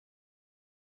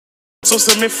So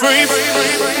set me free.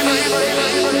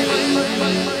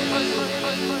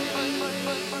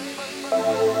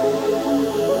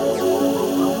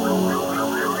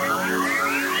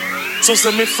 So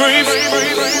set me free.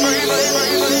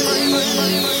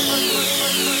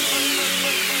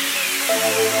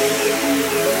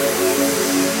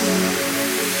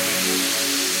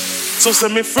 So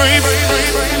set me free.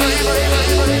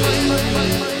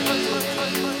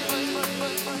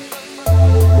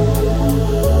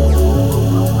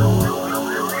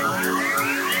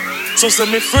 So set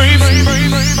me free.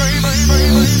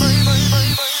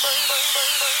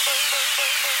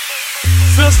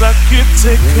 Feels like you're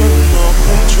taking no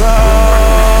control.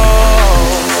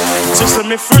 So set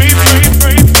me free.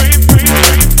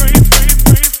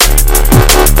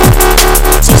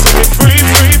 So set me free.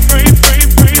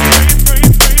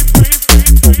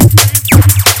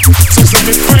 So set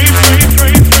me free.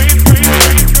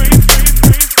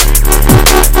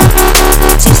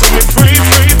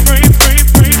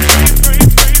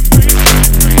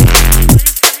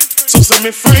 So set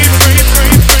me free. So set me free.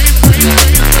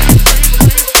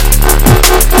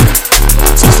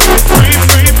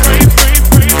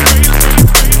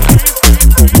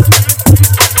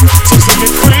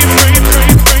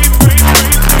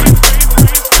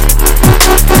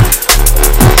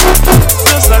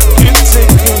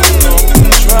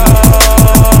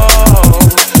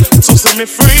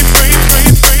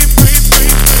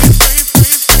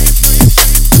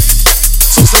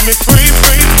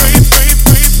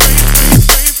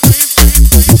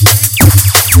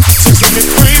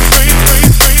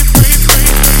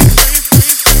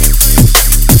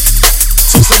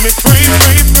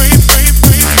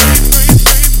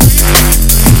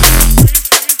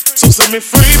 Set me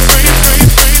free.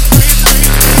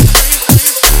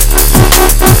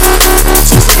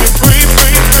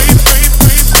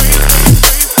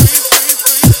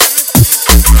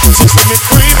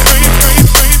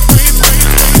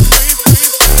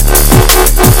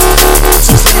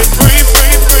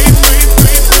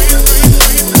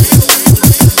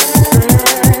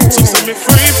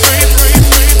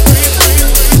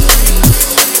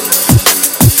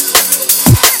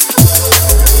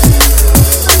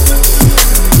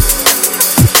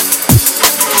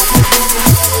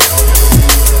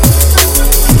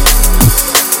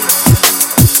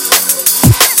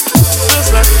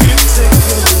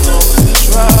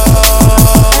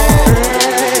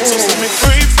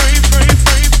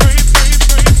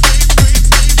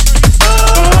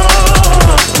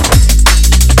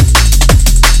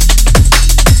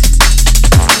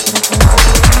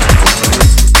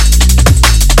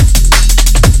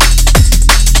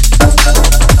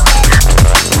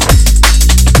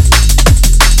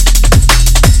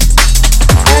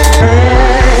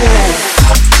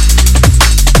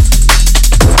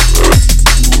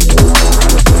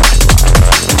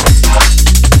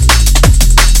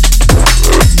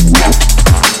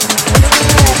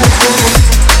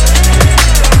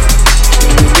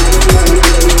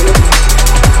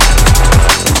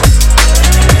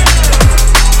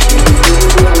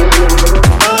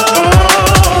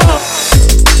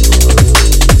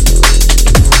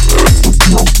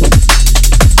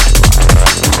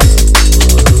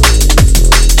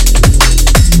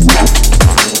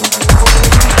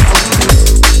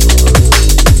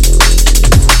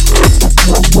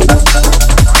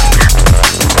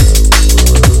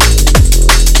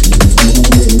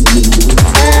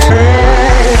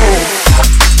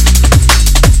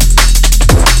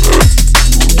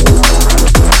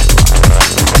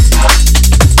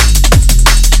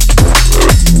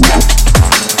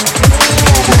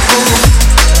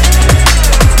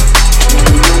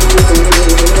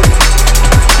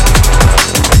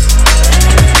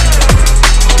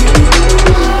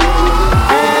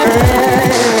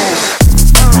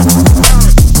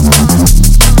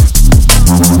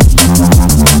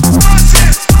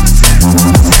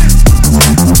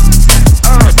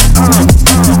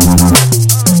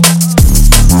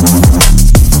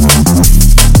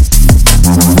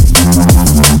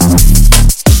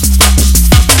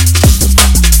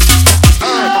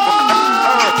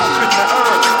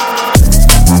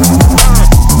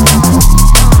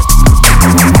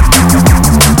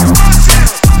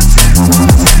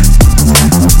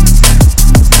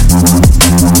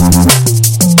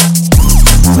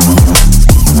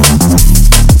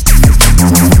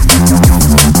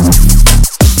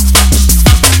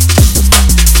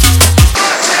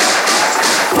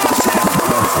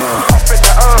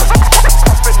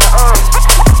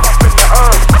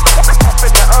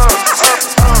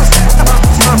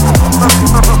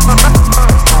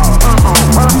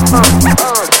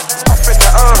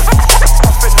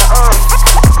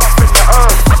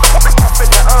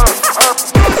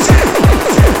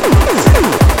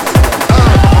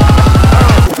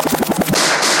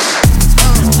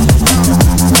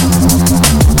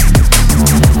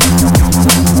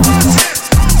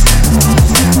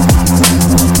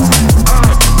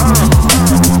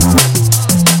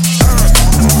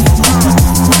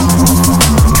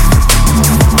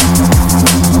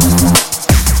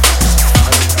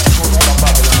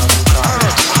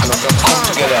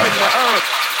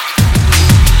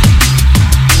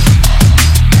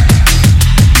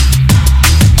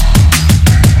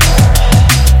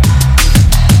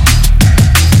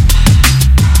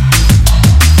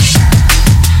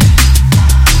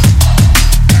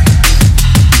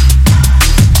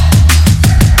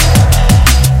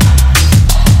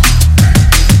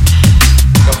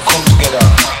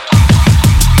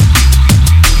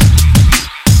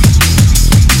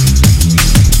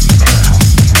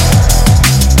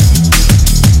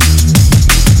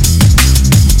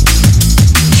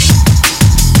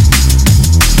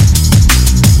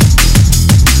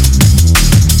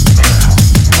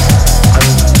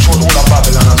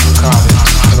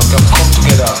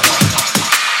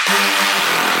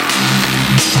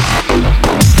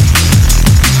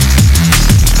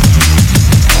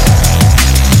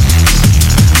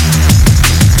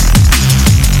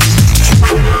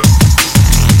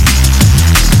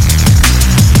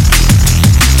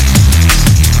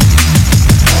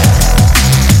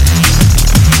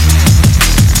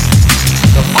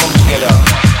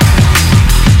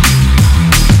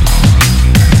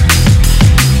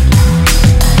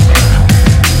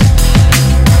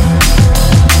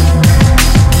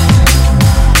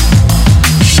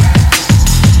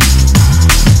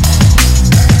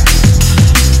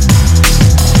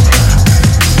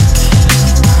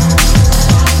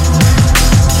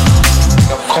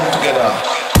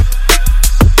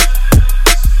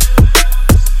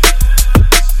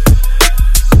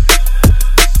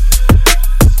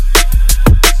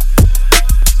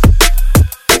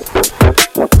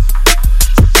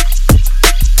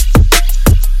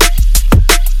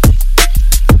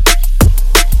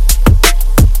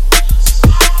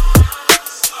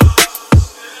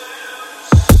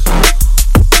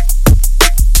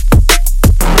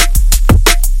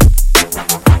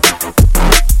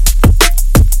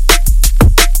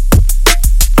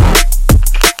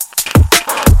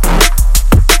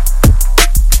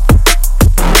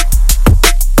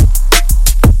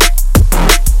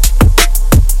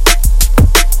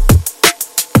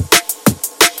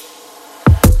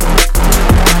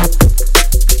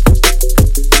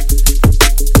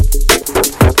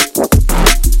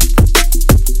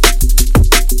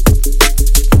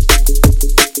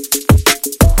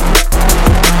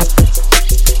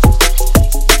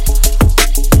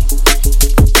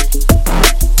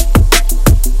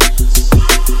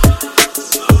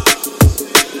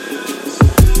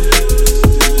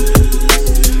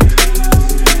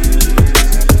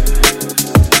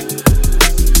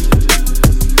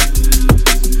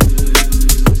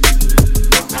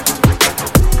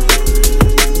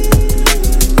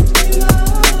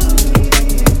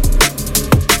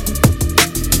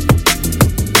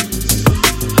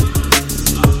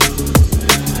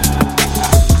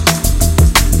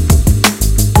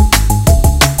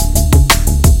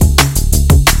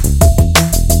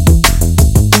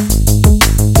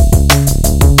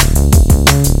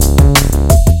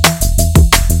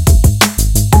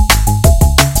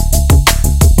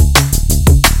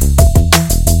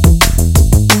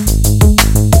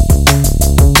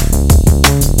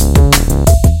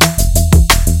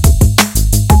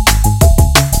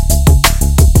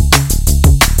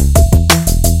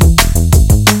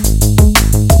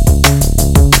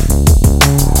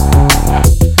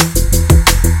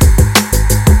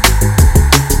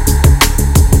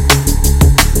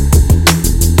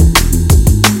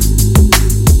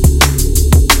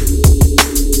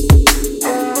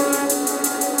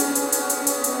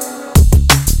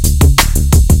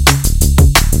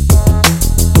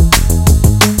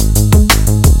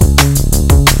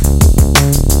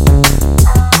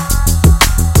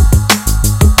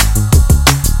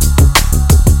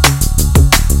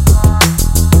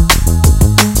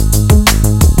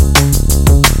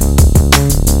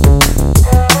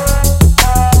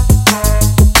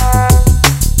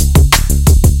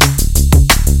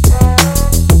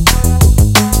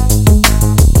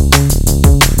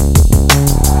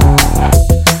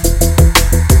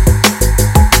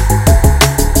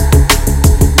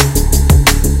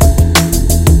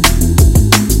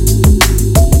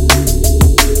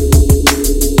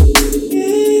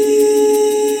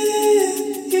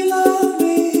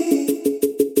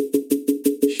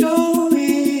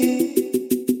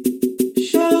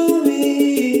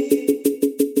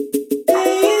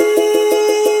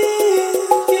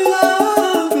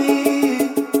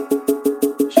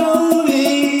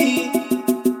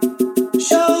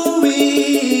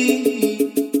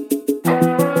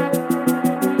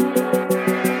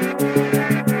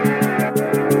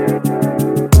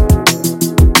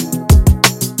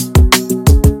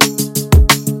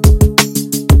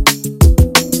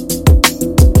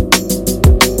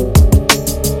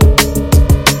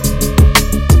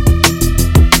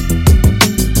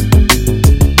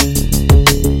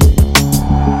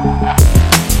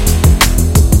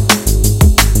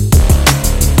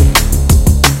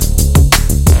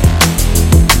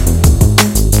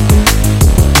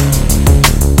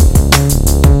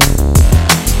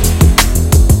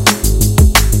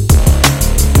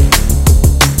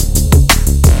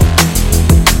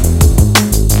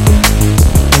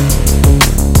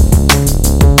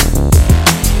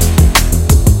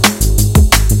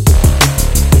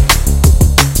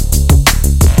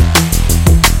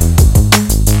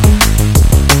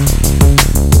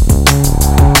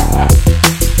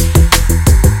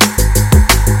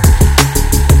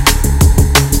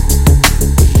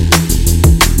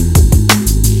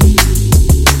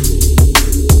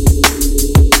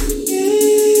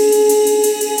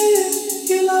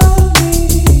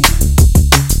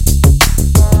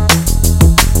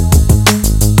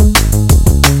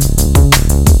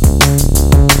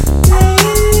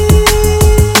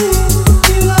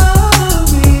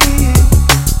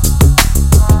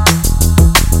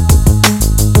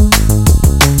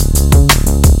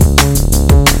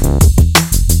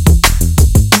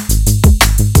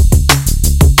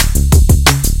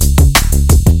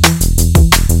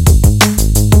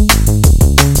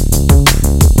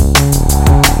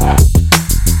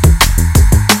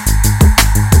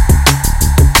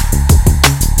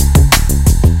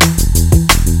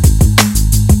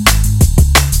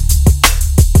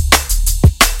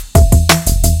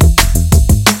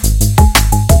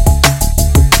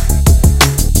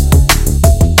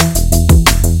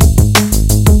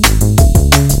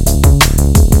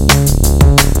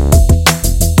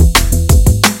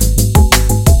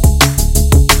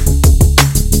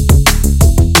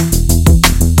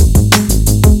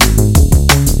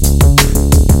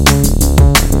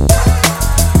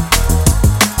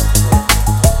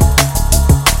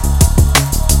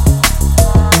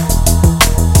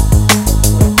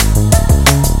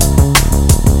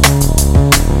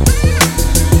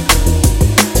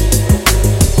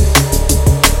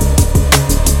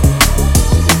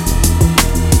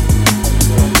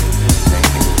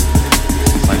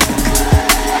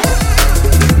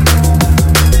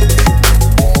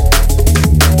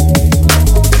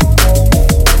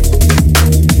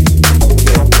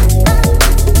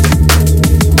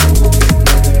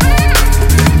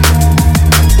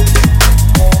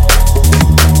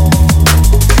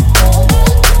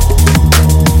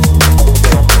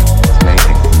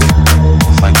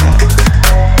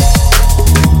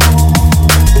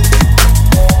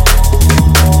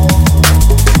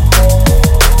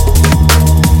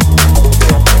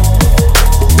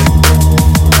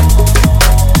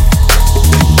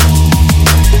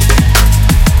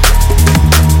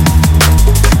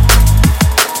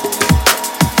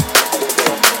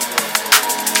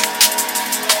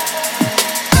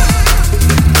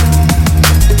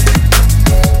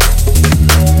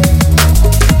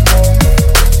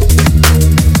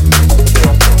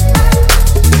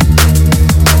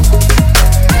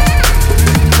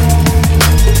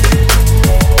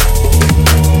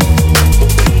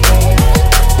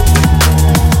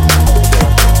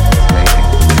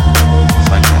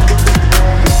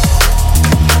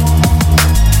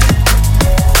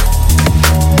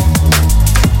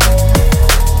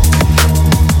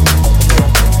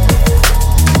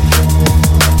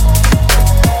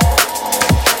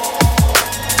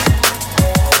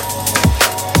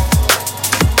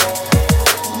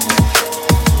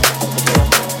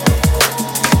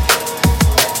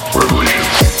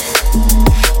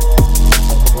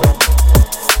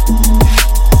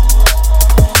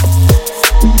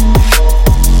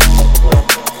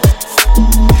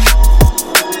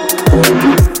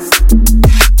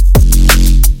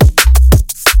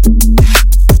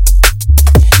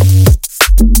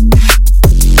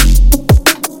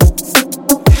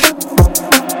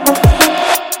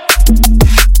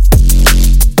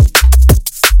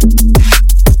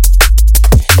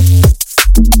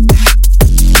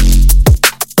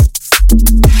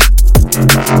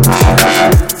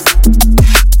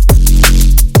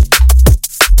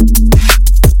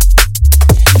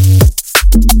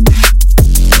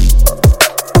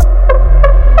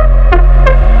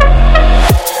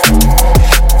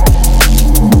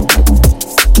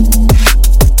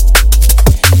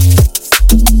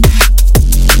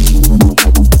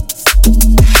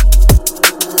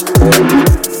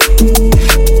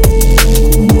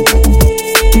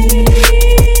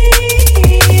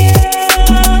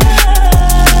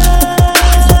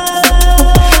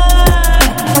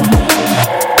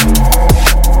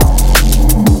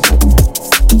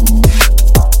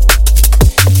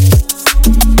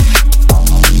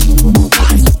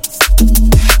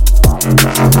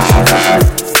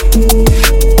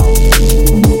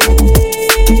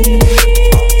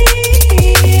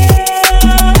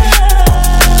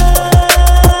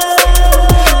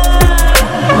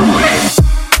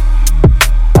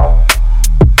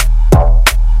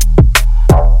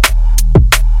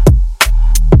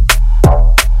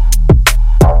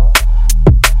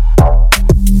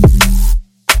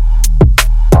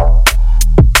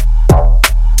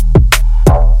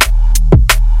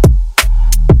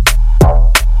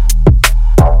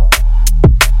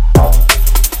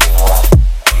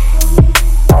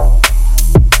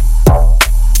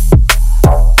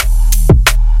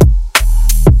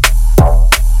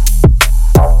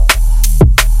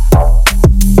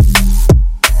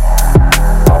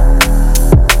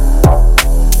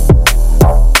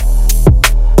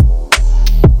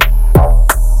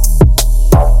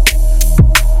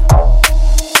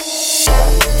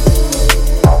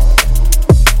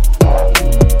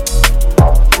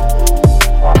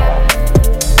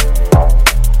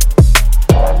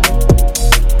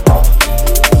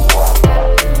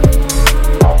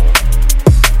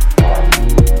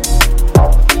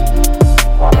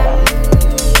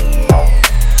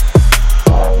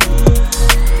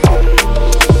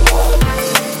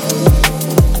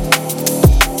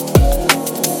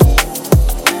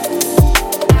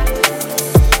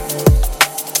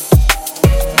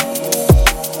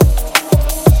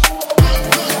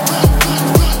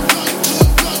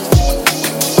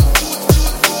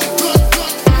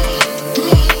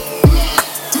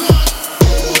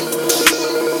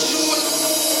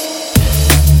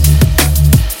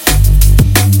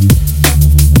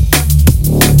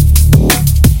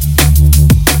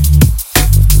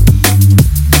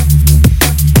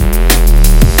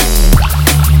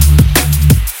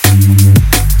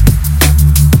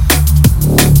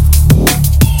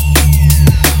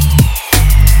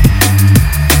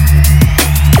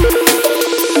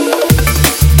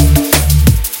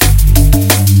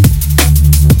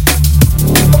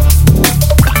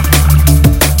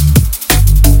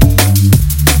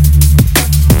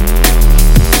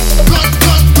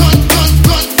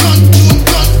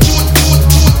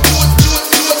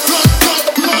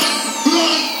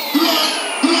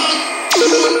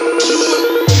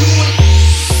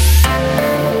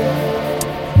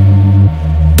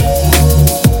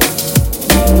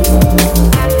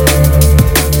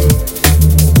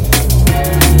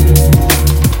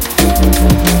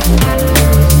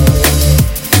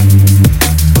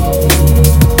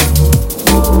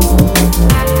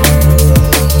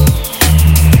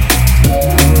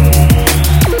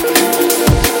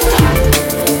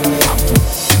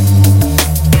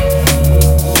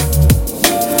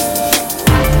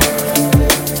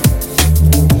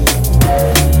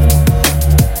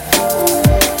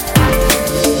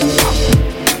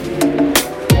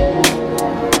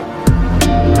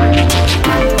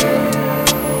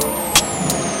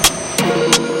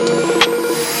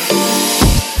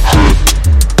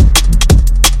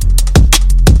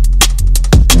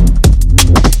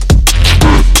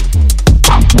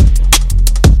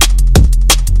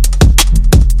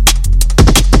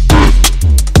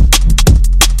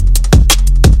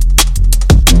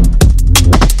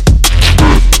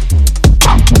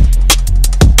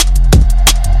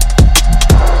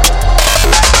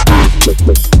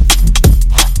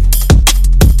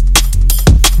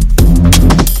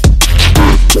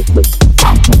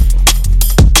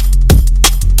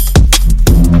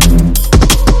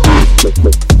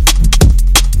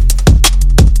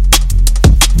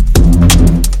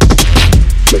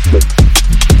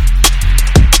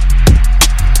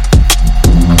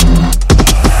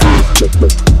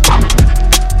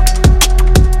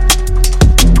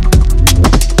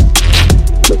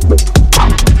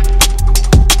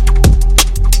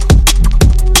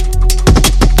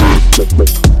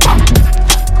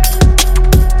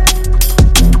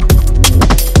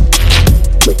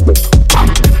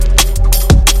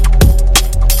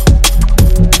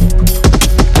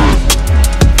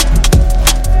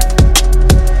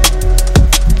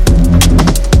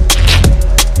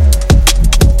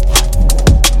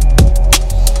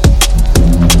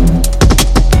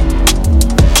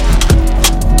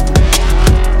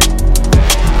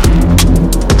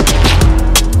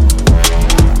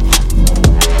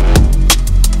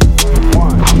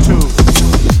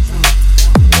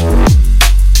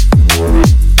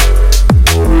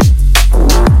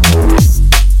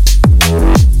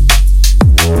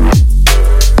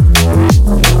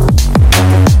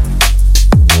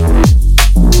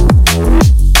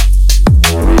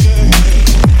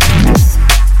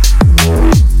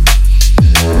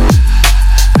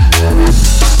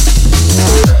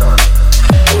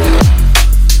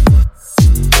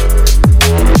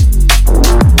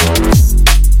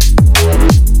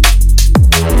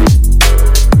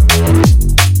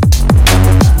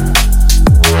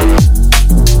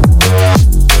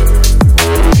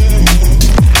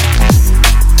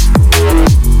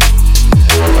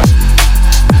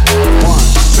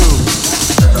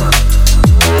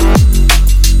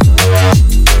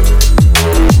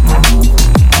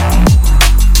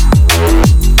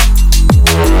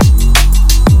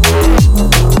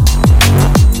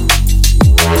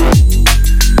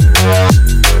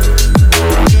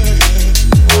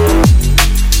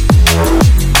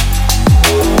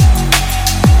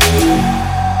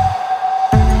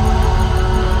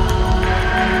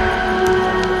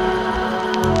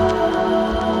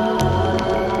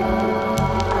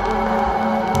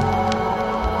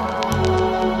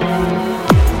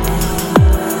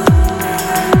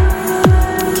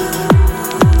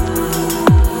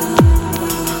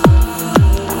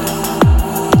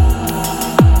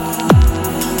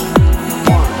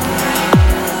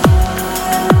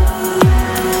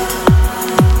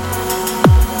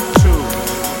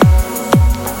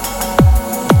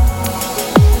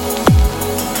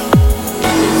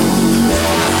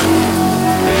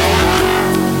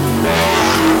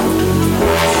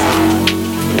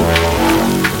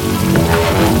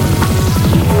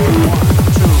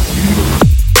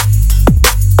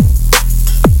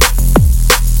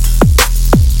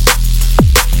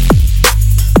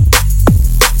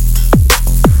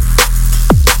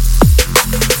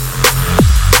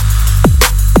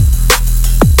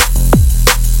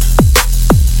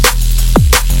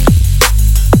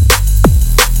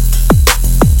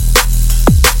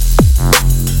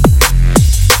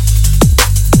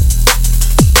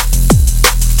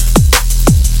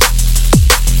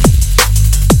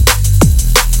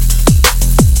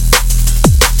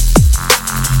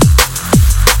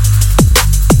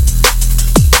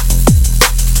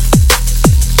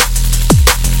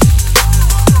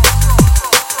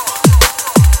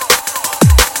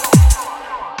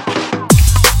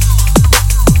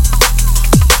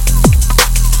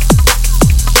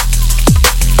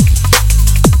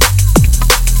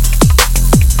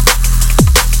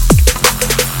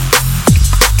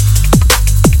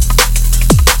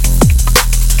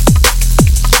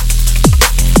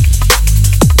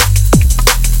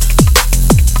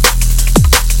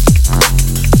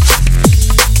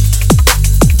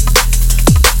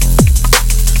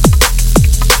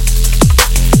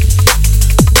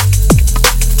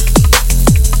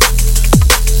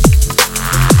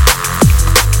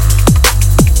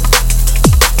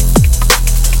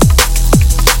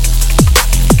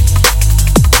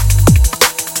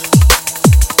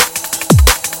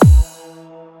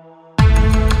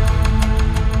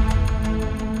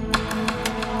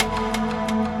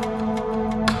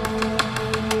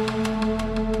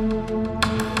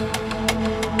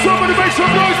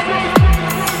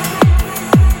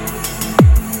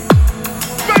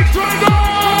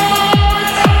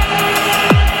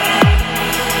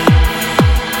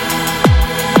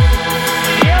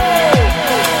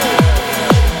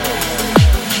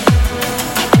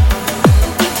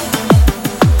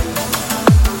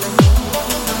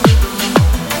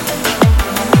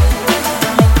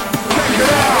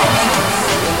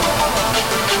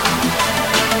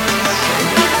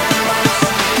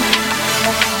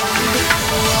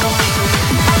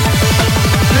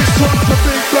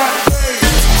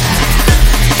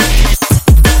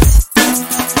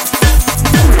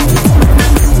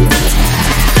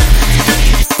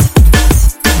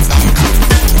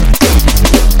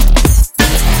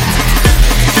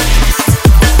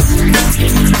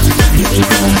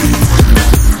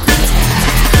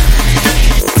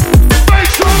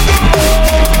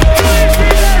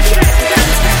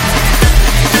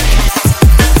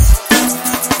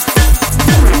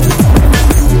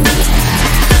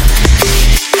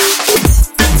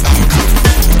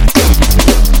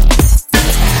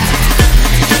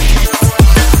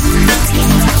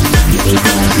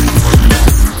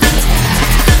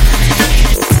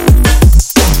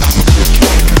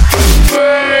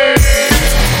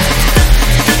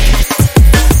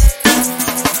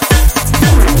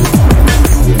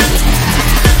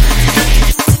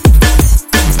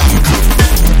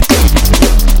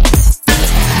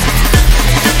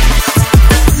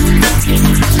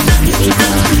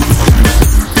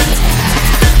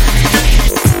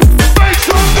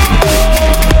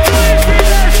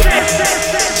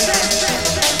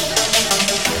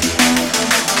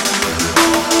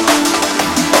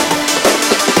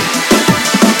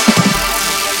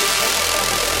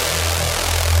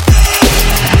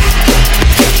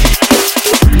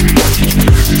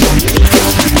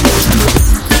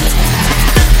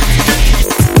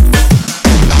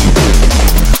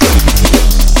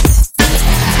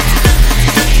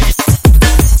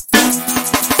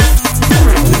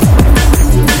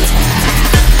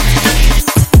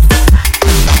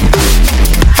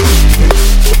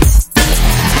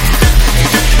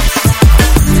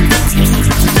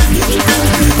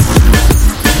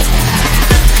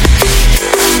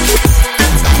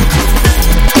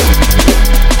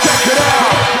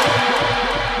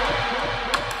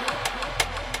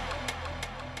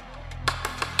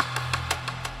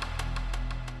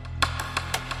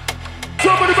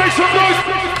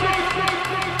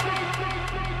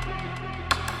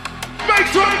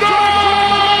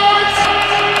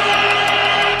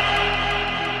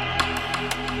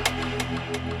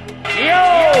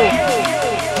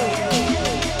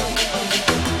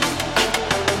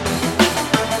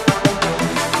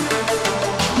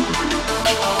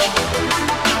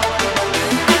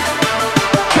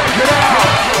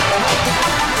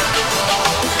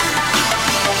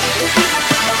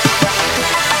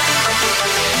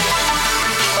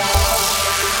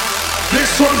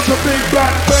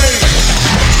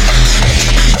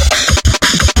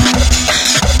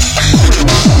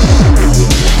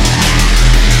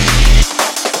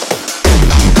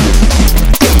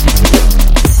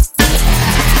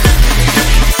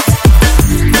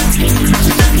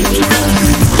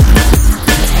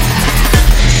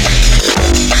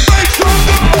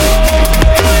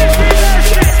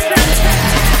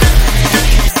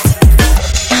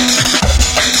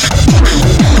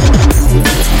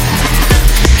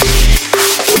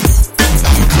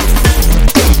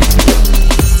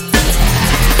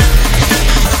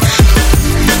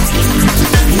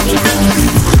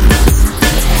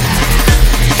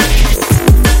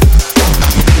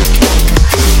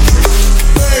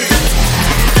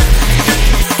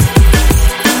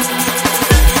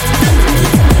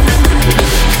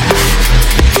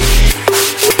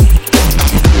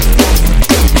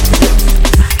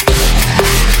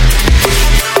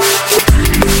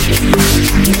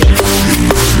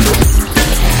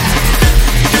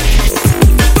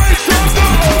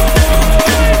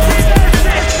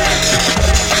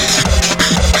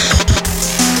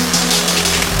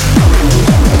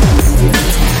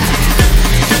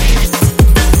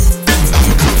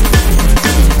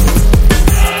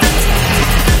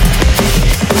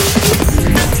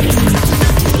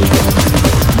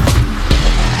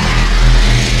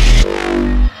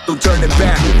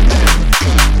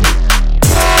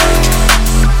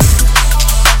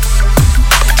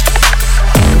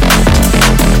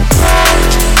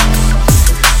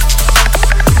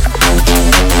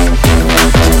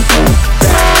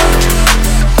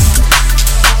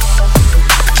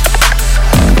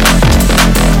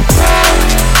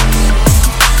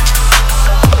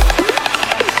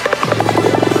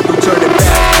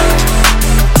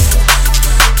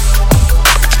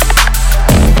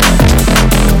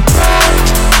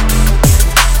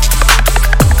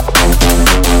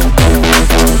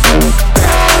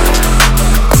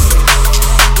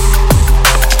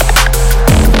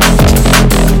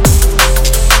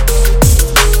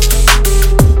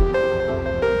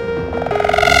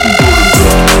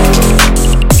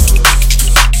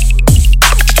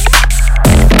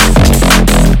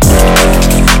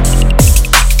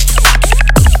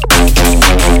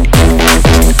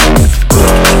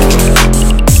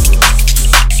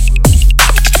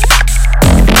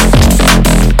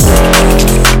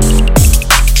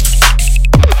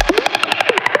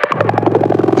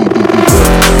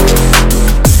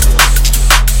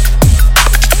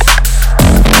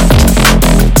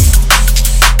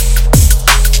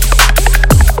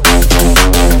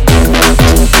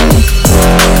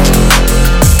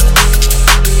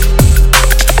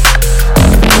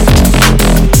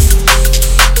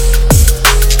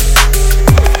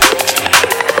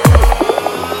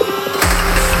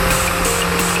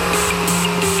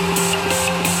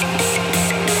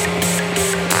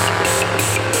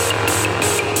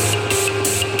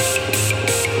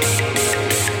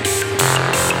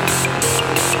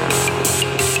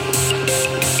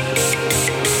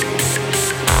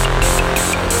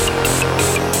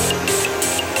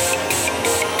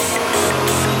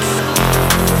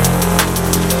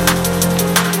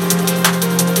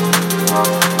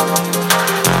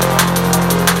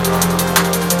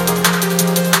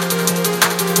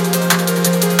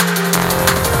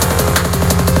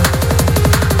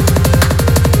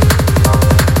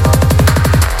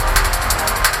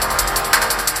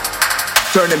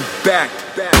 turning back.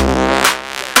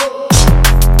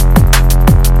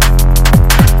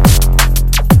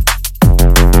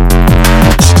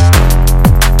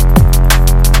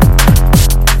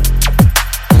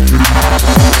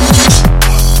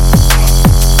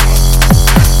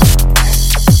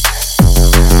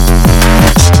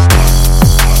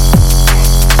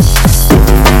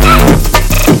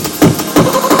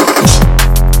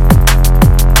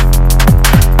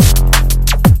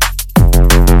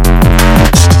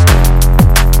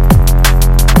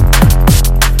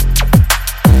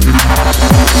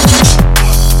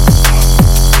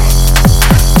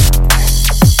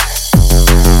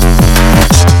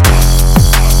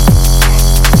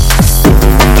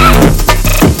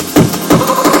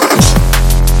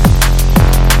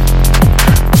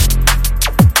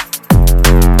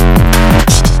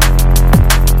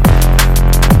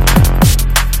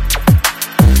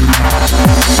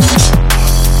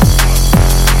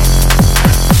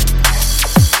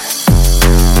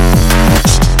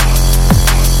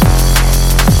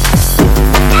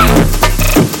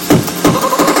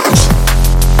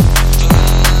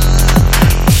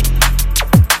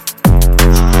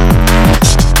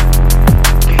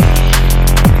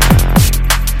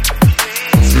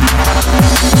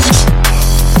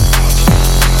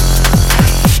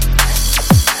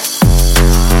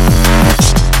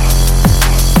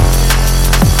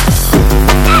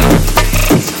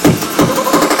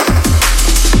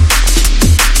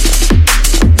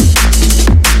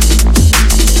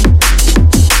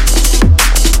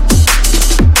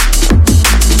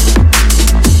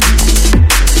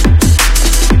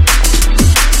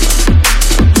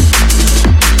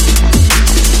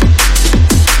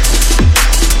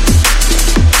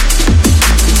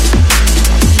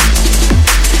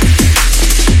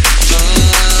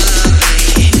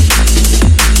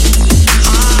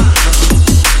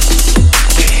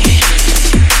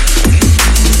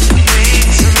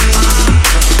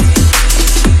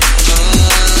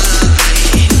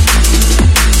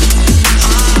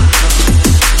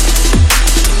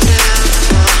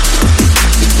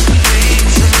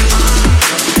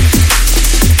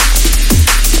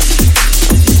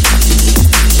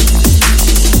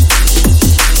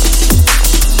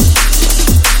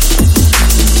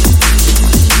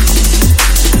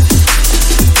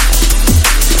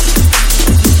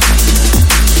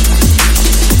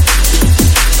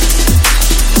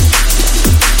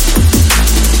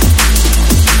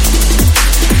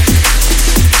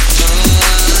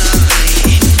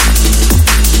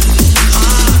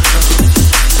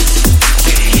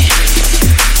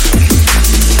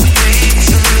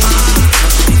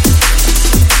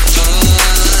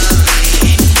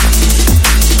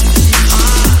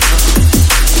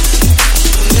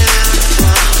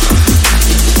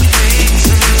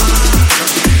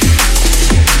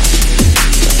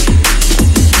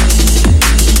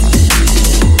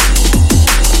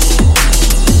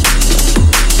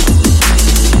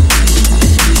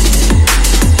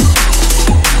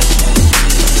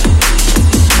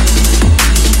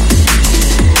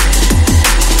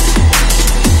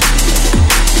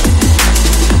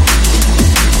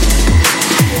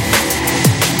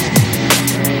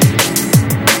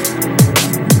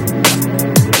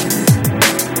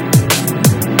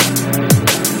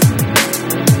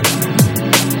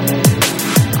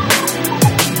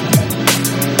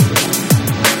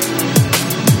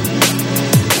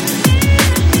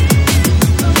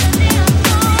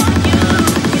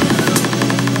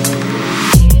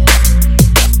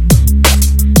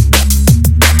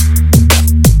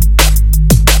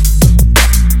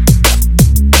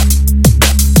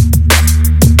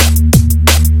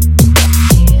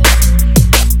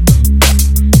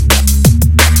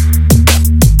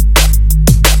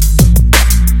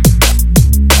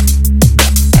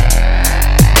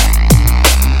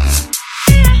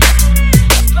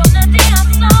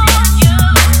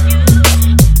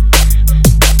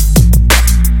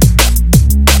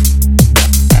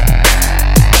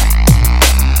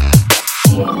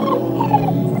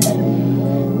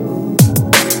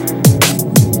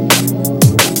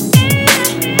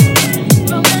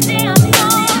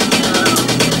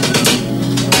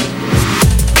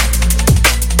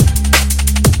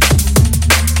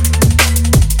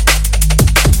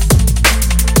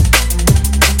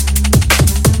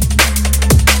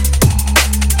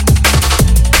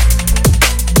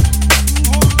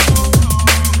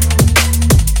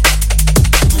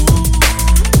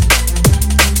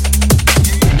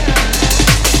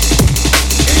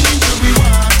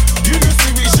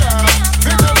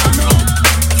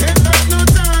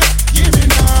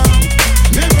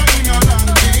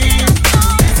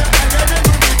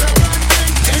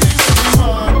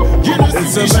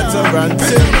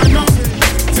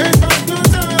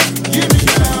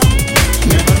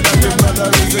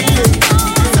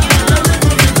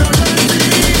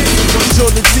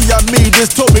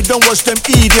 Jesus told me don't watch them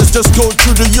idiots, just go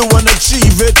through the you and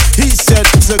achieve it. He said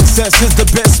success is the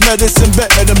best medicine,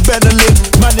 better than Benelin.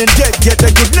 Man in debt, yet they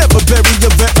could never bury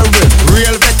a veteran.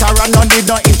 Real veteran, no need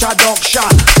no introduction.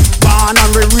 Born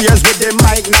and we raised with the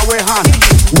mic now we hand.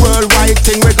 Worldwide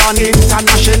thing we gone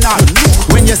international.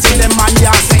 When you see them man,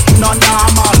 you're saying no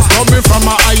normal. Coming from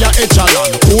a higher echelon,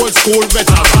 old school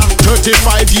veteran,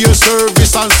 35 years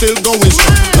service and still going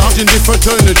strong. Locked in the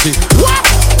fraternity.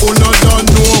 Who not done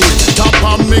know it? Top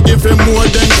and me give him more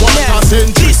than quarter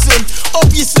century. Listen,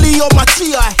 obviously on my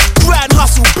TI, grand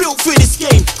hustle built for this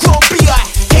game. Grow BI,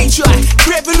 HI,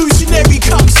 revolutionary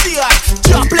come CI.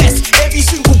 God bless every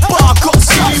single bar got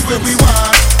substance. Where we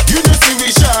want, you know see we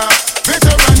sharp.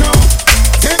 Veteran now,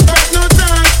 take back no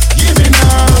time. Give me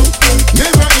now,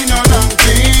 never in a long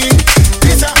thing.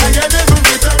 This a higher level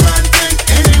veteran thing.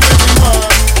 Anywhere we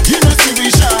want, you know see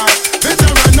we sharp.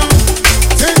 Veteran now,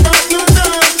 take back no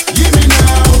time. Give me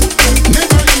now,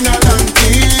 never in a long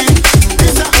thing.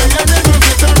 This a higher level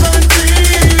veteran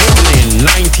thing. Born in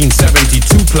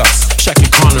 1972 plus, Shaka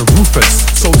Khan and Rufus.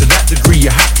 So to that degree you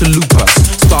have to loop us.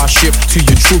 Starship to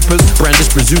your troopers,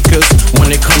 brandish bazookas. When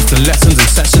it comes to lessons and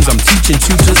sessions, I'm teaching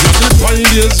tutors. The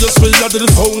pioneers just we out to the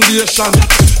foundation.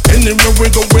 Anywhere we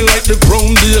go, we like the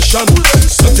groundation.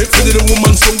 Set it for the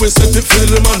woman, so we set it for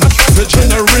the man. The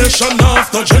generation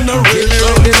after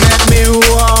generation. They let me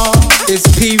walk. It's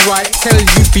P right, tell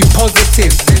you be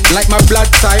positive. Like my blood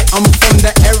type, I'm from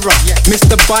the era.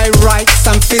 Mr. Buy rights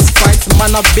and fist fights.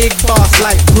 Man a big boss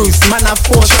like Bruce, man a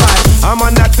foresight. I'm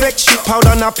on that brick shit,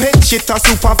 powder on a pen shit, I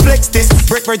super flex this.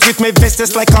 Break bread with me vest,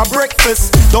 it's like a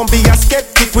breakfast. Don't be a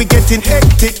skeptic, we getting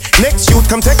hectic. Next youth,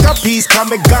 come take a piece, come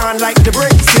be gone like the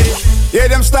Brexit. Yeah,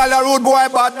 them style a rude boy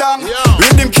bad down.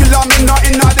 Rhythm killer, me not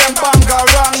in a them banga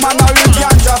wrong. Man a real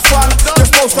ganja fan. You're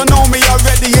supposed to know me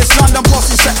already, it's London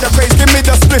pussy set the pace. Give me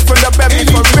the split from the baby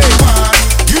for me.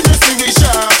 You know see we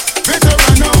sharp,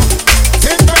 veteran now.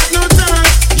 Take back no time,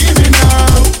 give me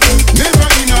now. Never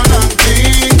in a long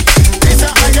thing. It's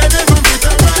a higher level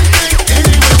veteran thing.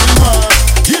 Anywhere we want,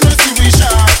 you know see we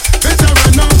sharp,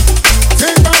 veteran now.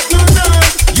 Take back no time,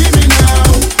 give me now.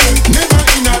 Never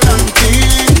in a long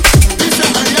thing. It's a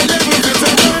higher level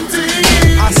veteran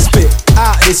thing. I spit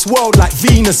out this world like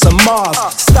Venus and Mars.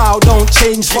 Style don't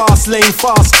change, fast lane,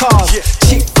 fast cars.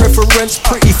 Chick preference,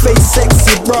 pretty face,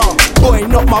 sexy bra. Boy,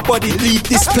 not my body, leave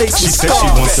this place with She said stars. she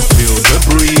wants to feel the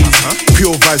breeze.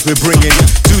 Pure vibes we're bringing.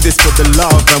 Do this for the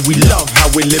love and we love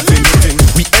how we're living.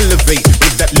 We elevate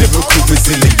with that lyrical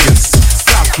resilience.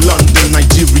 South London,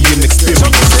 Nigerian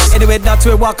experience. Anyway, that's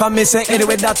we walk and me say,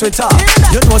 anyway, that's we talk.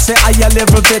 You know say higher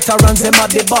level veterans, them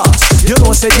at the boss. You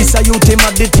know say this a youth, him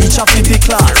at the teacher for the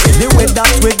class. The way that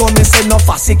we go, me say no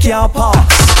fussy can't pass.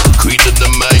 Creed of the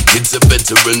mic, it's a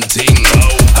veteran thing.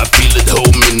 I feel at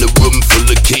home in a room full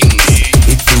of kings.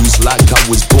 It feels like I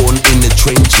was born in the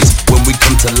trenches. When we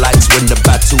come to lights, when the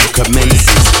battle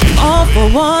commences. All for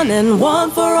one and one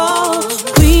for all.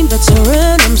 Queen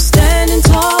veteran, I'm standing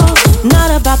tall. Not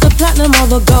about the platinum or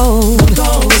the gold.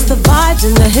 It's the vibes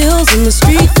in the hills and the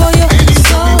street for your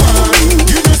soul.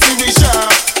 You know see we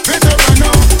sharp, veteran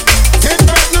now. Take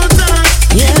back no time,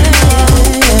 Yeah.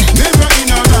 never in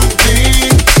a long thing.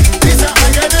 It's a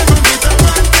higher level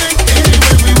veteran thing.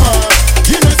 Anywhere we want,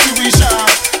 you know see we sharp,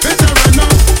 veteran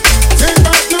now. Take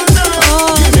back no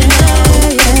time, give me now.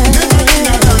 Never in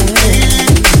a long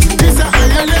thing. It's a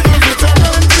higher level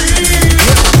veteran thing.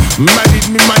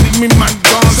 Man,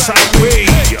 gone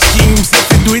sideways. Schemes, if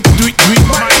you do it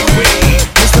my way.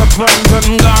 Mr.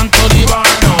 Bunton gone to the bar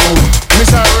now.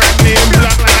 Mr. Red name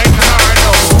black like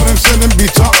Carno. Some of them say them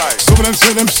bitter, some of them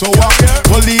say them sour.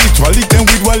 Wally them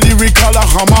with one lyrical a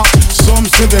hammer. Some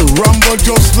say they rumble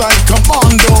just like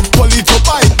commando. Wally to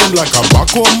bite them like a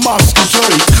Baco mosquito.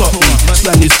 They cut me,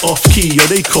 slang is off key. Yo,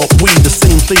 they cop weed, the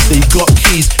same place they got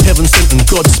keys. Heaven sent and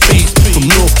Godspeed. From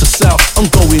north to south, I'm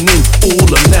going in all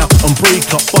of now. I'm break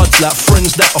up buds like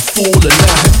friends that are falling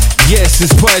out. Yes,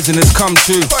 it's poison, it's come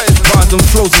true. Bars and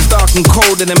flows is dark and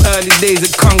cold in them early days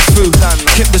at Kung Fu.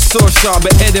 Kept the sword sharp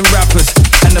at Eden rappers.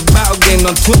 And the battle game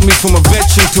done took me from a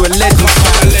veteran to a legend.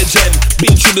 I'm a legend,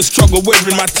 been through the struggle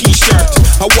wearing my t-shirt.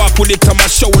 I walk with it on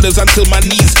my shoulders until my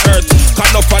knees hurt.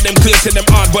 Enough of them clear say them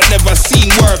hard but never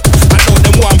seen work. I know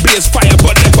them want blaze fire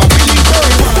but never believe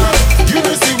work. You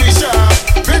know see we sharp,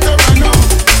 veteran now.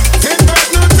 Take back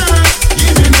no time,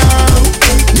 give me now.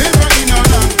 Never in a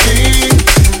long thing.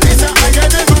 It's a higher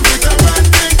level veteran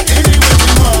thing. Anywhere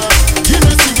we want, you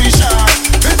know see we sharp,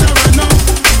 veteran now.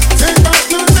 Take back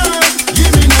no time,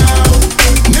 give me now.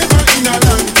 Never in a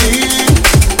long thing.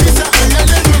 It's a higher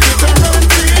level veteran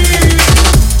thing.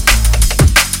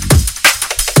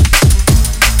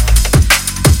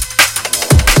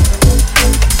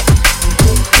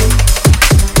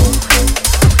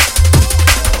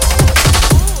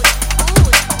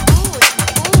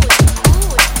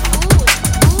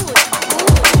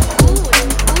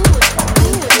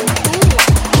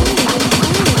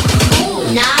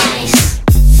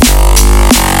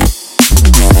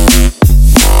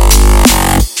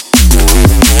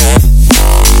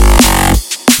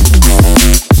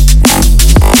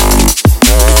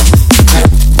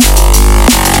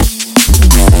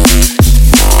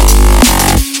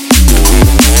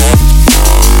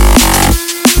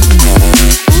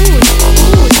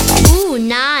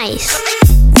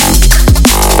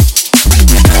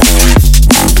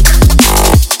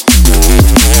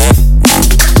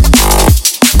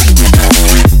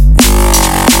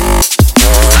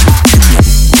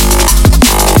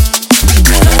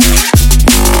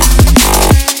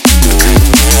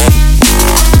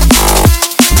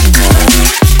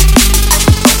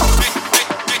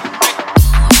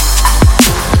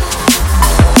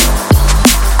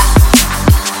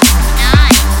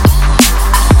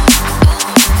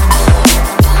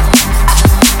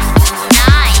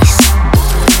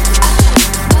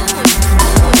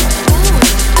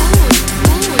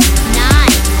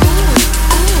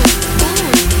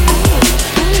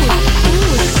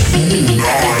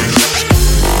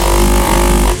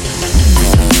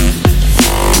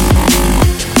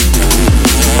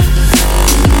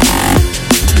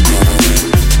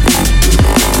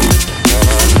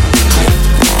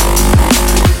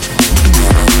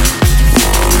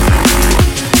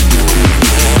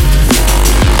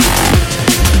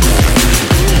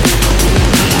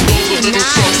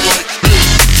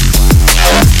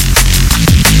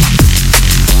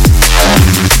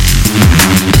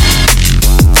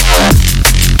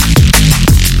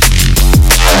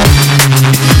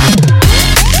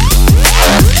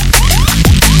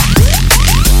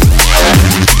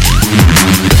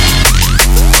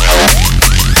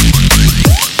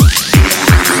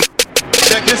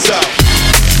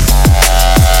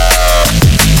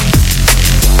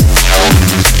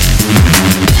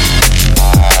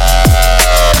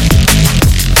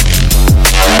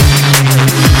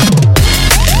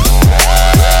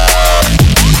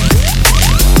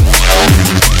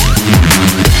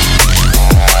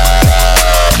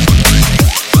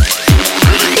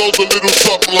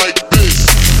 like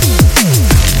this.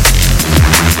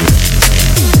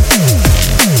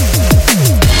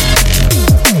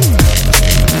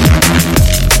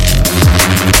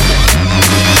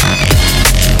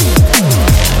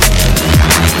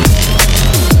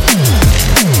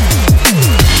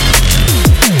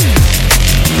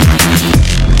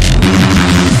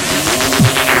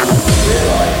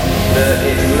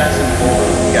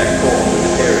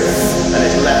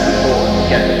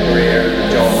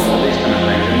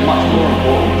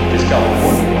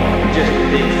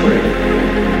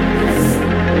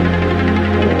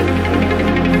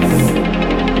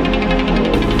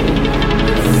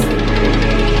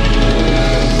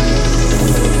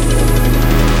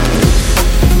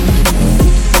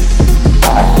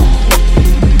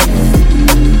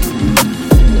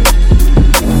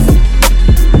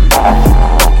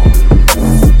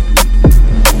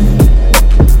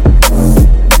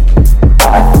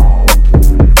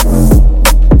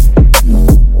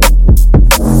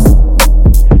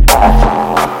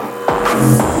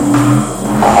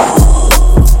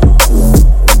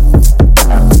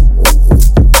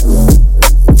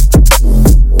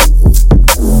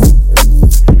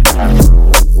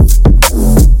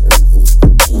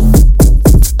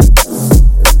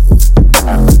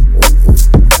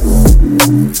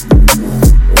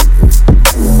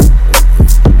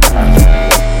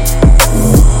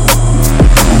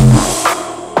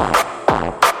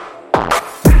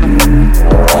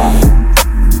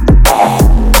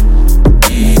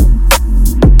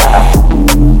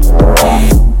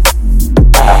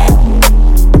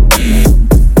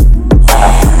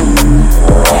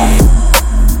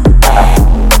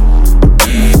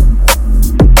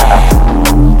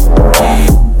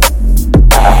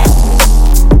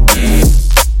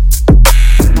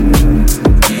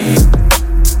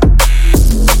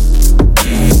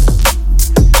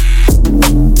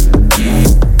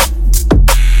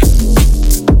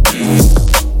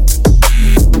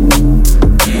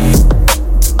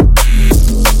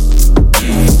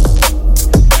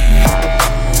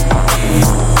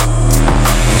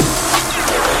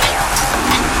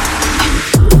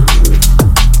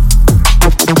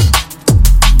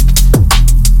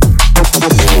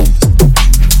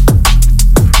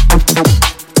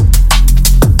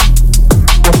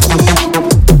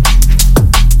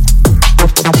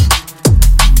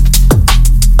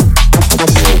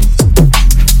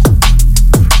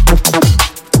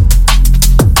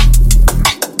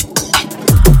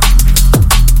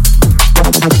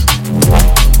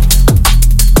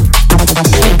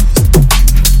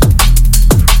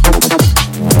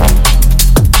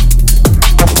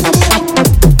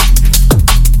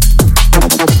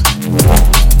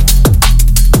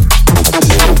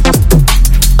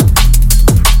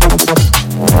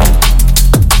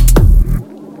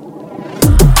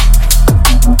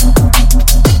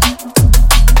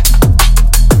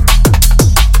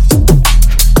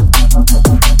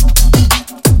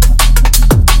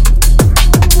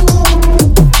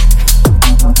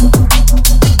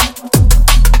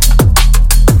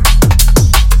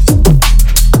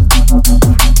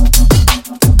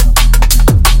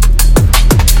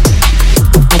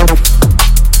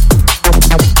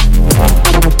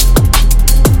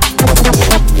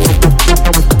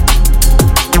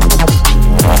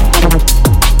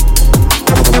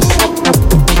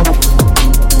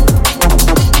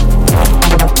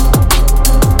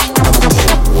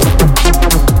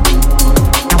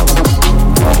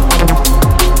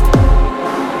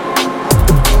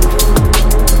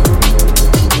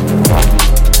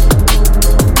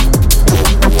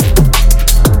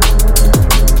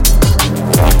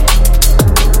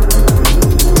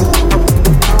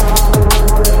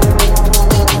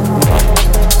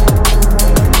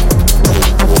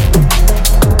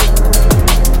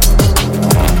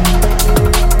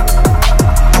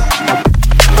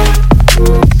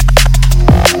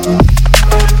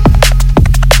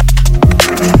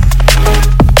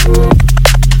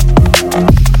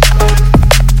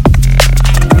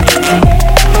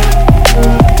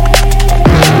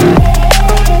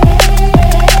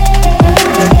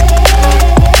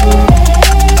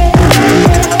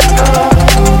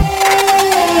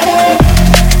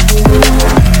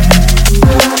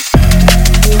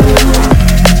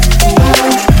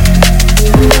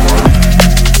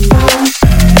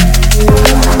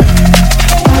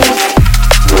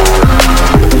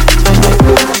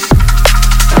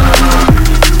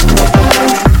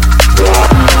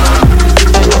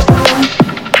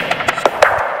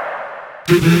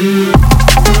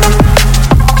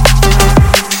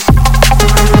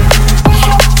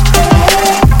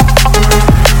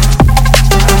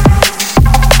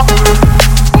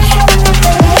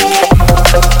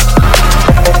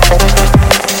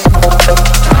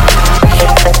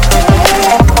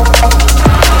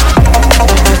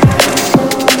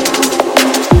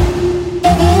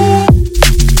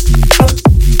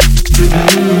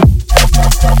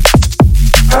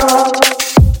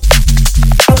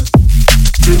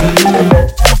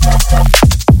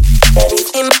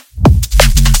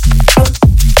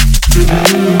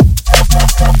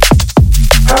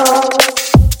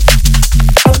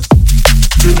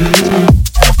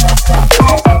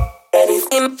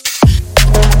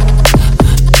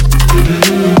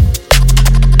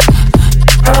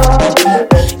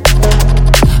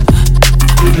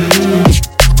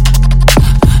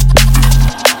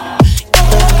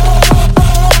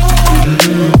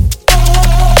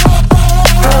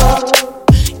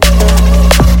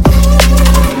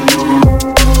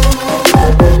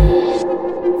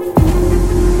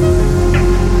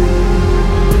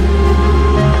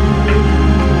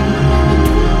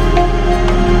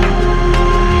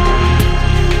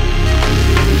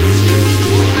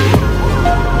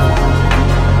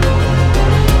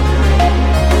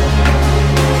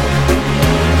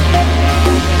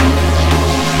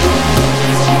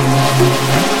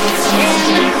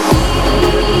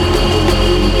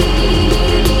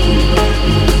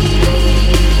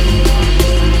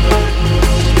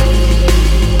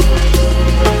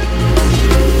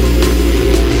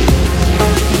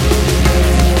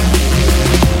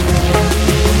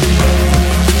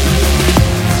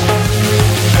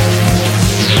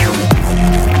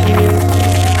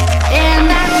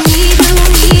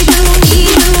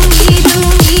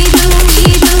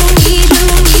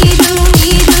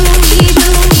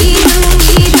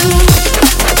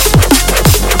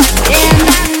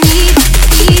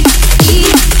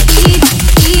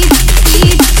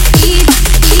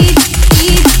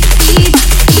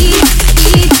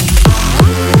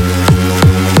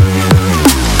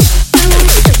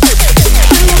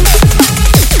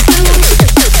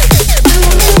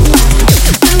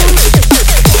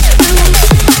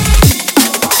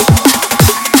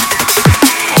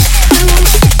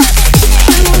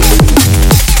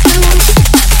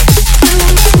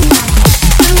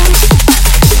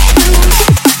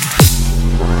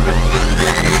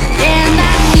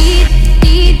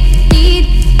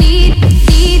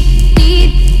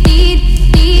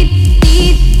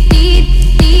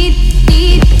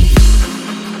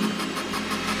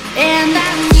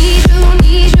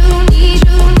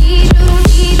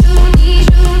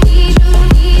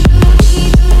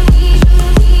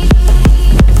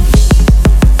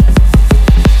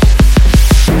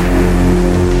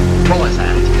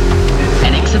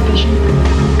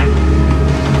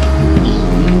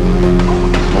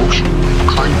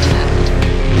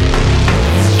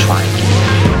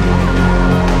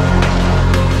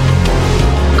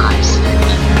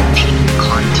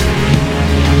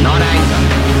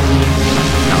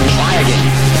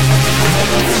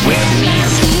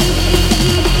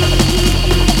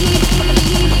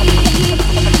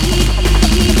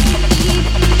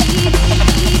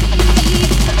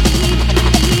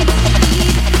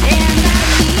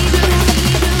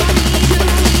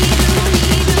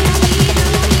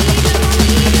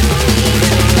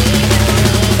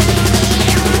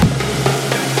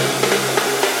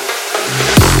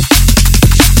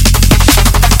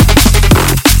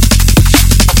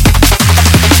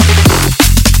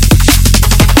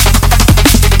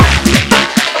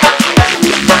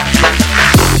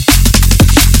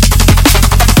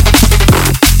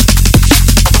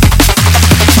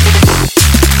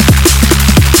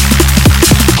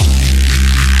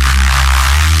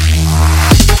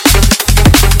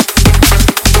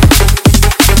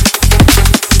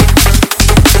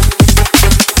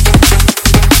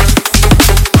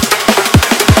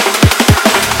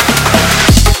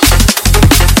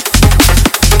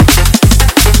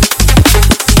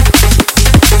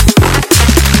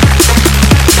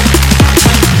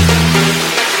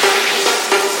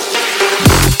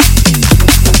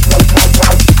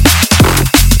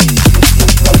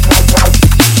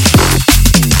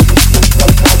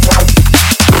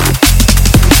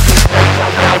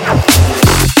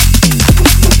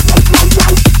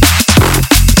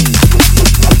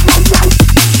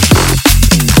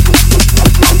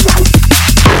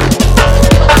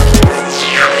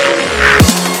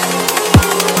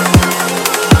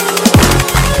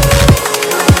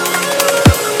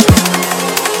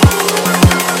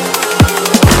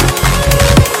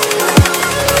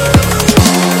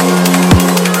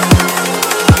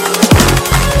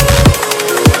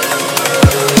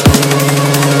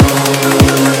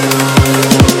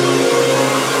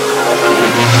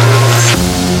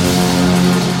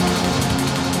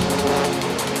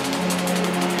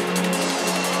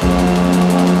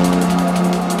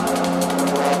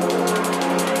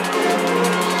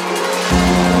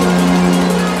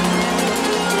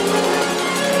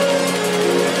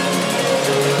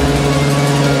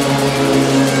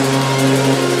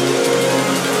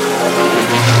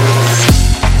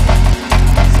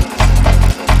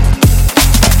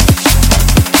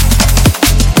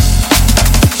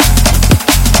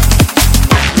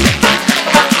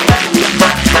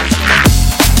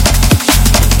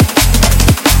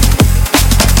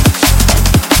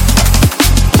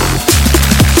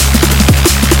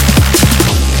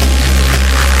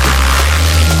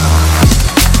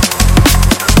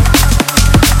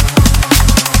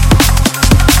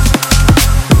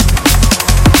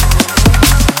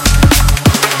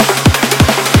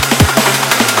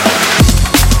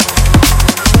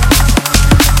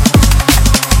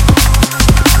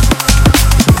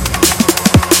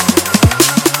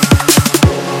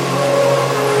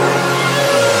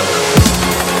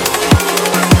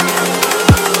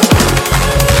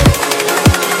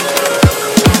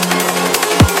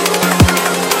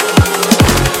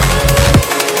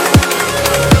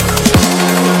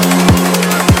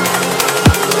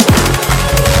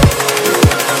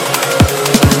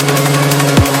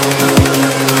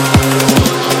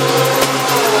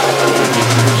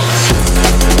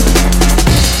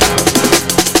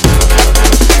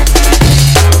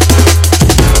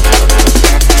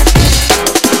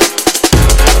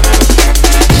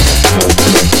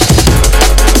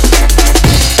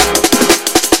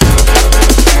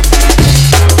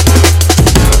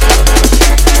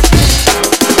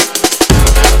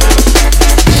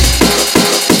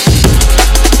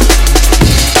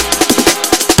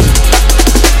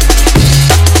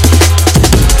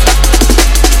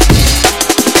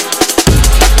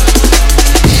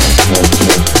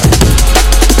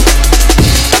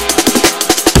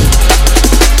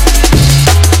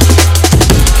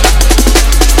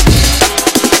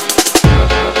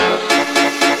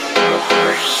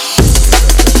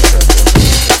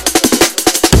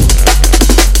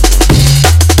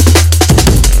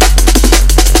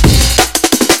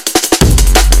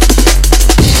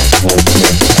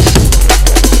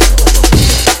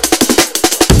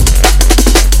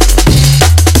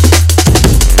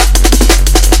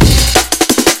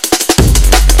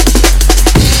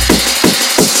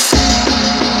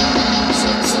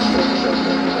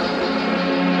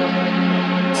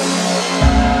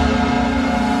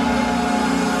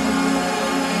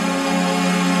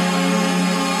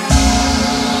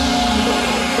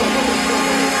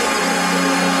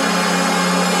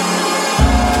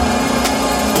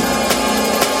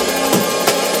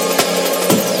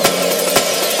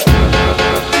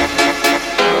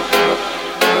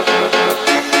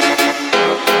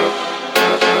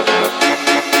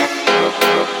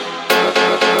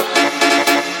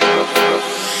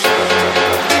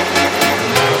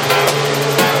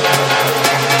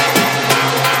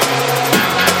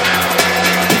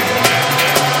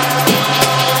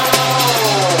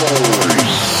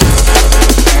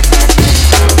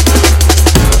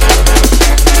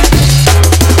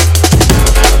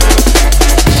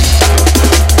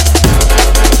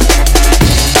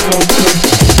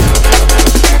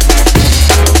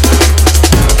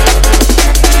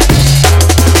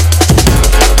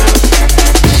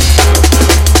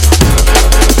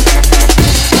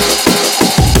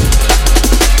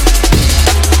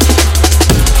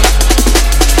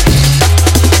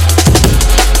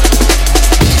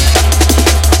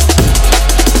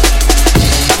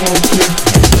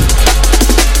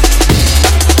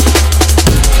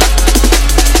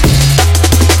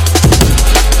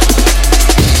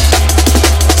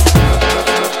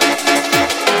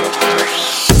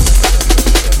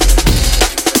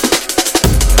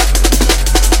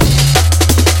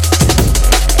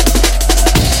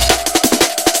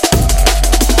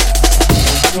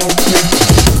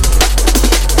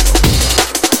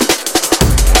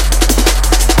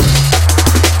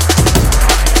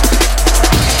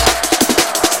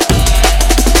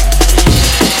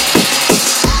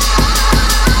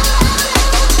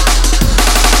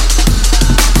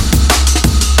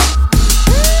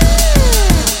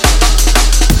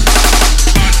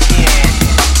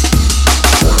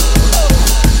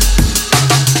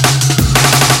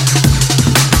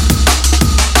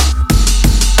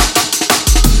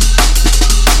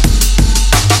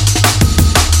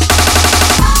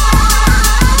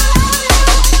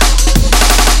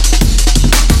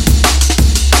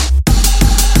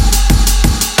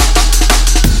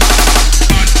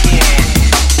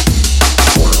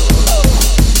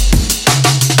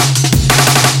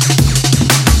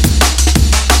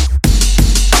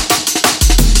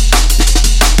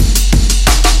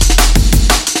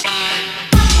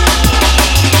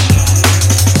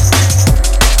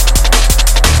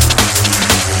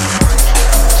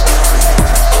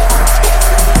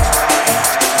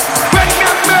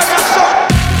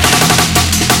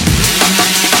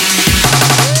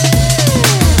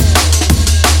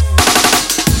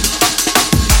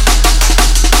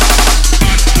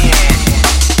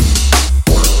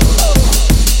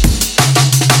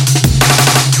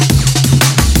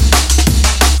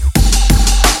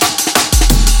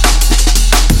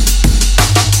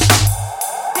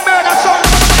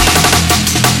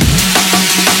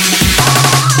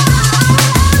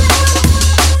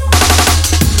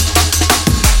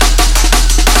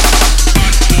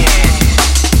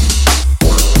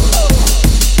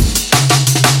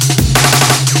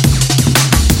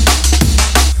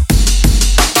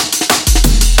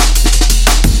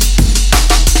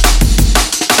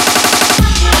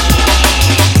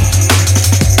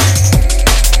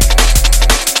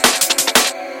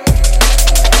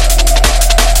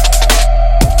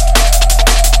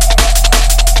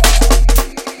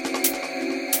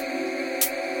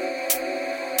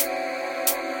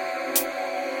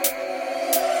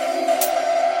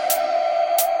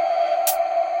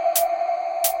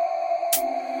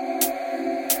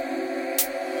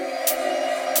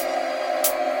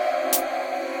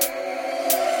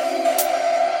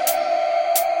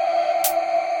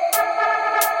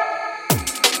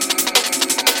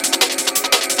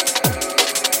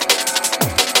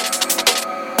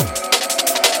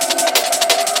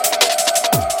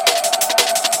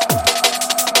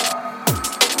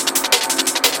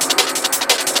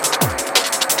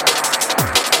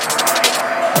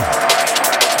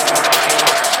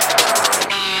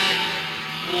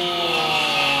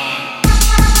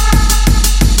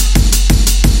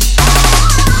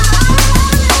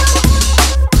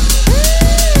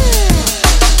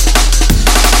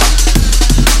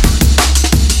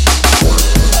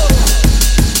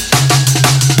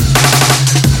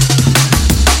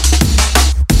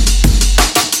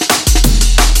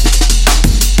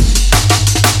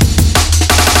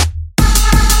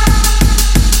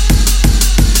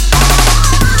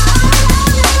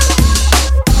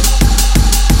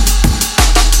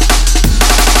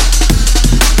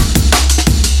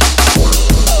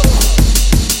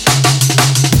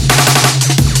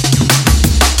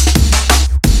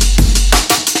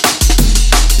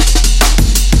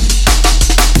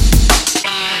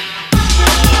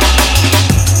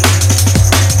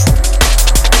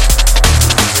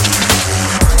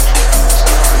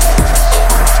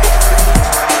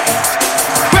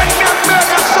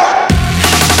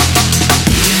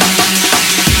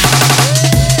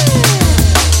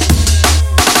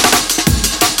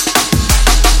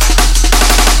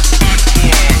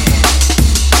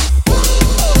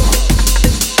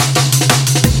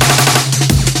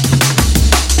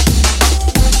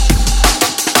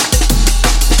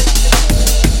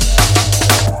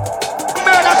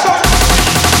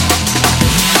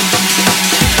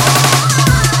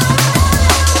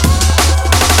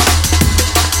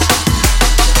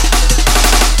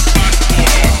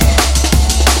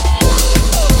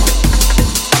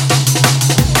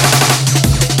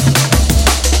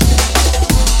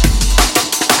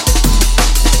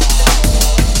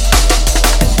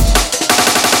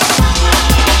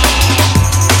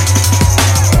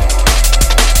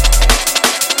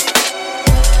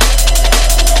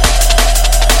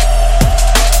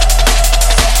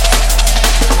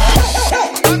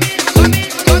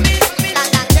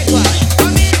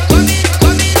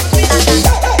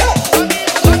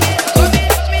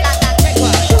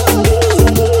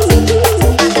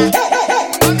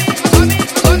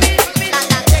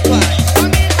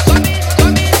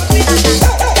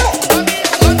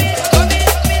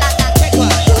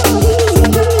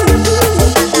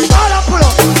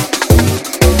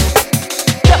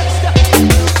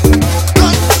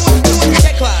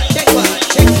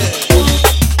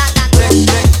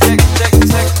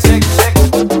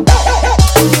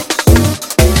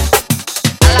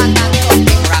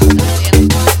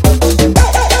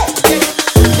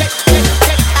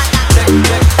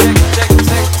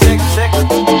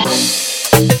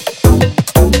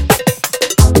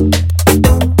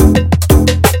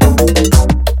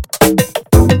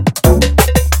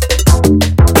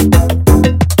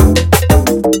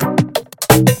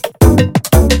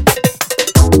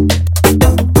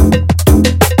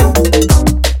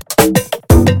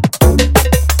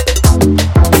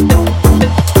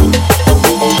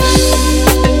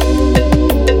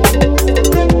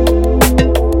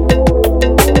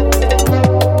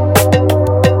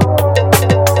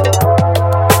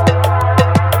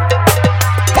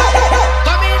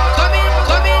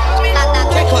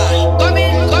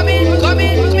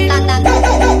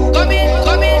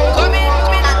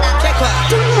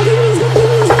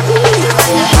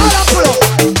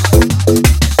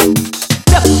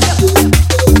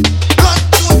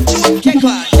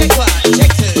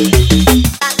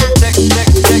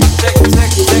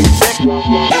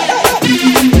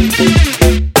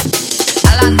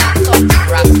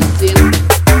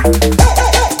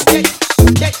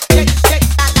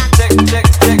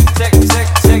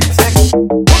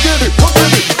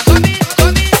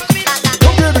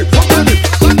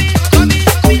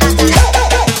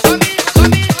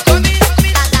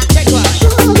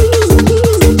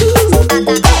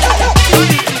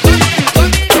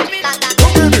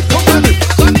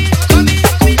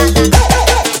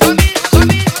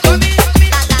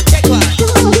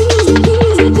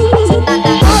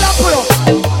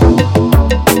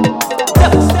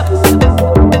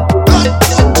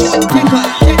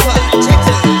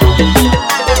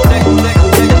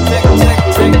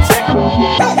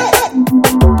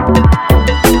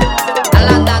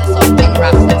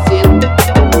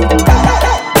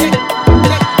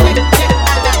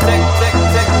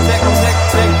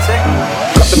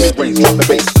 drop the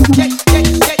bass. Bang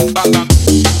bang.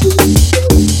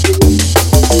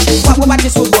 What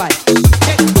is good boy?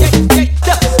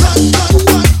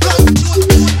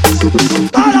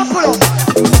 All up, pull up.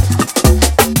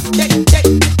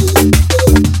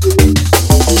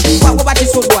 What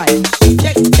is good boy?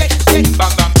 Bang bang.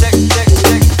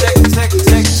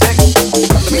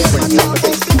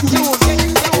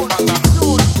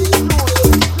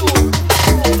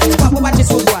 What is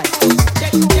good boy?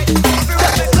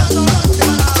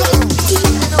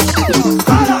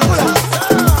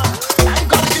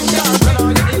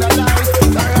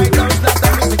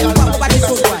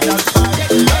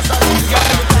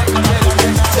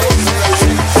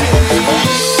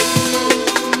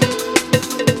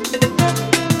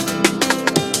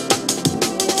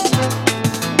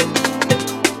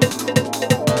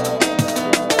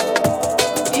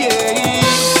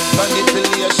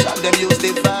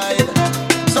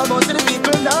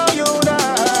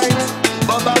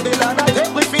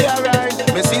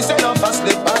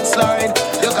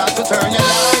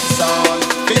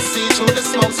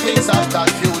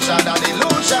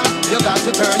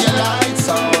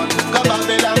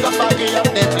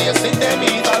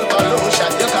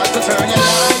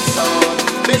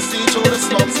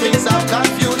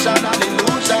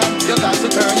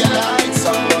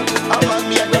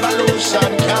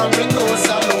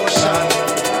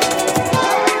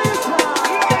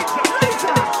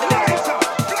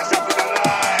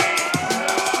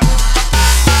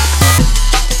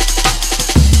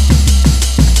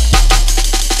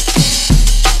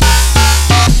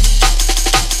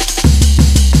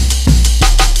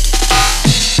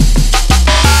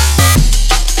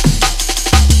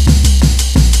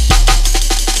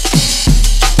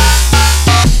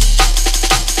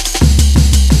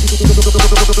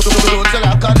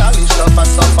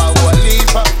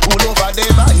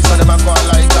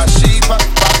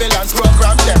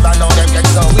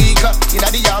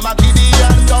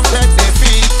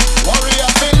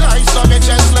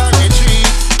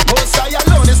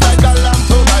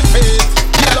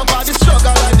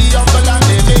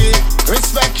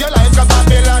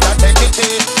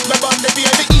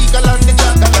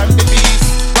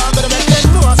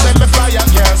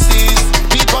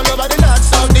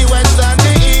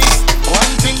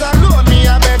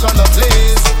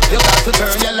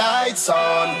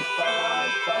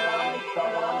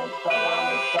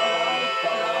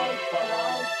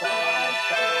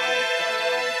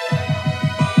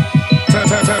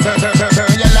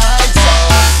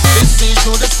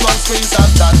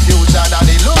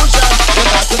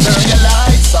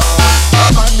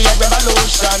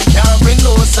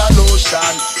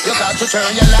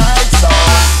 Turn your lights on.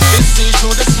 Let's see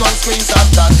through the smoke screens of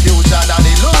confusion and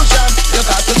illusion. You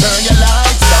got to turn your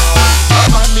lights on.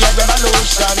 A man-made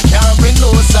revolution can't bring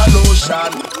no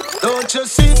solution. Don't you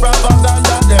see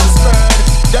propaganda them spread?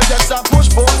 They just a push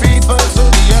poor people to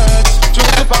the edge. Through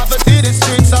the poverty, the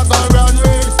streets are gonna run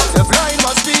red. The blind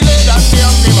must be led and the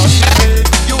hungry must be fed.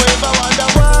 You ever wonder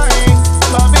why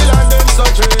Babylon them so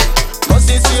dread?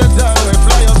 Must it see a time we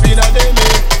fly up in a day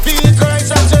made? Feel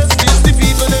Christ and justice, the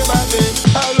people never did.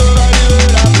 All over the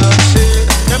world of bloodshed.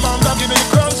 Them hunger give me the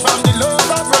crumbs from the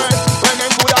loaf of bread. When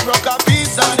them could have broke a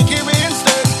piece and the kiwi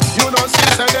instead. You know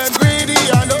sister them greedy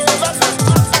and overfed.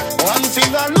 One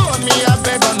thing alone me I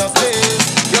beg on the place.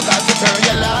 You got to turn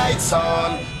your lights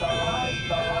on.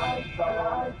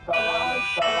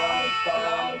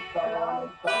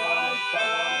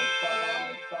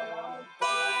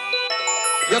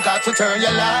 You got to turn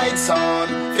your lights on.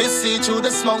 To see through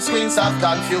the smoke screens of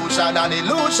confusion and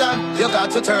illusion. You got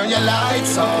to turn your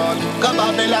lights on. Cause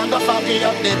Babylon go foggy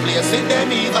up the place with them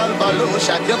evil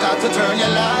pollution. You got to turn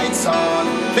your lights on.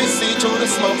 To see through the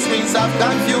smoke screens of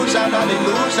confusion and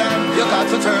illusion. You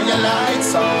got to turn your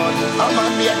lights on. A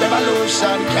man-made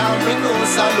revolution can't bring no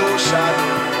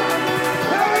solution.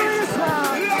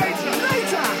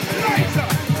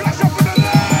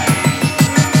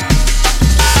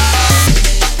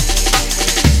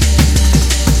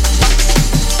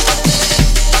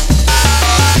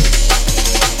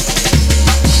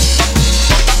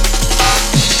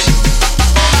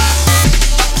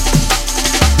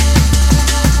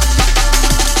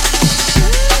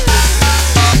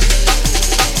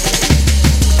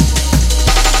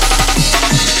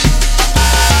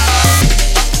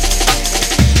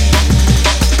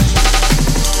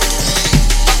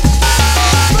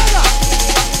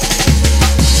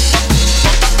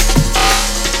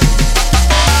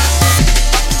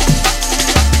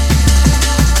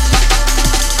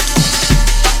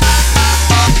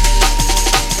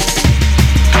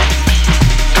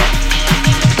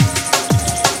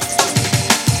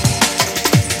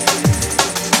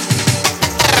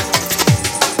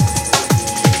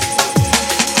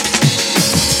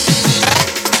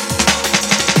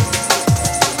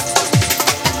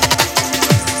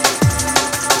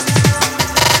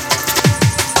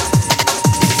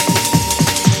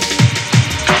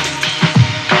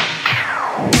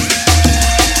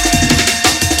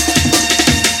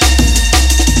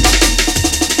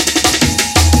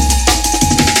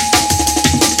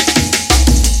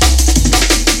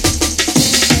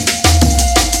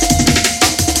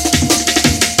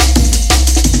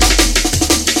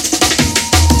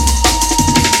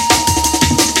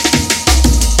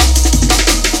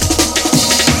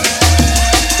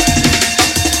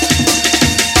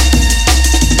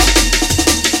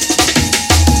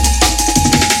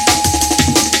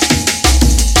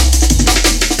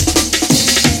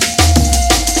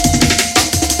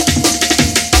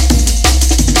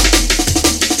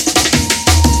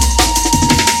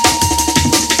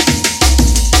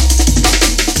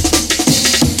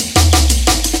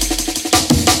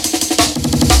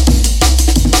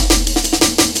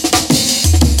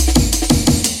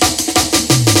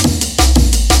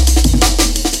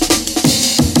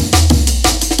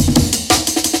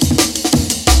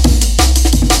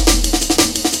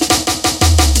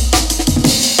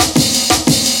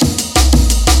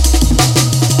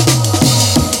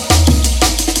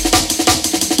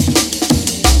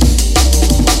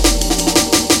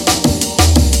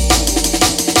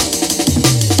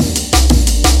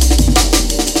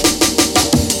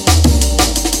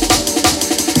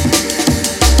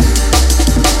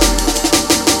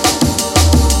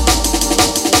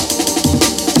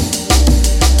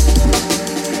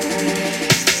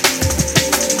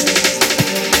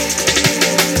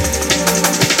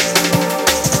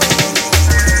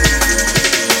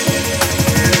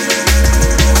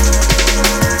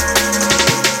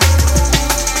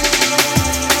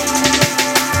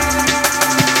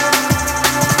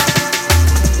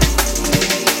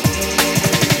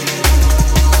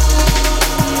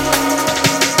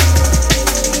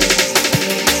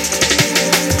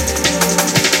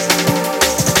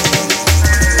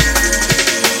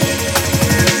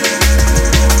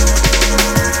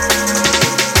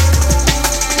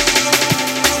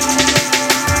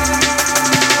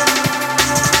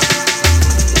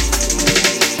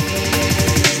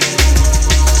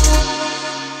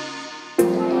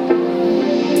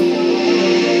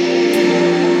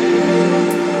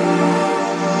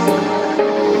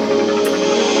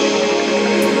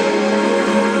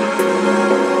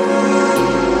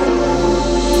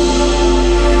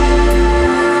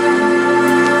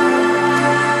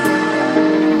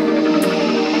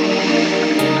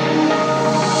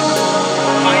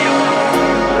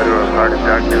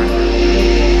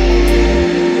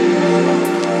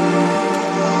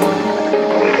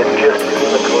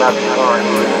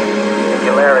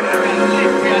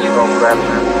 just gonna grab him.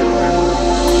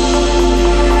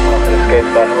 Off the escape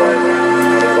button, right?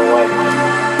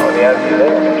 Only has you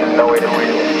there. There's no way to read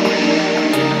it.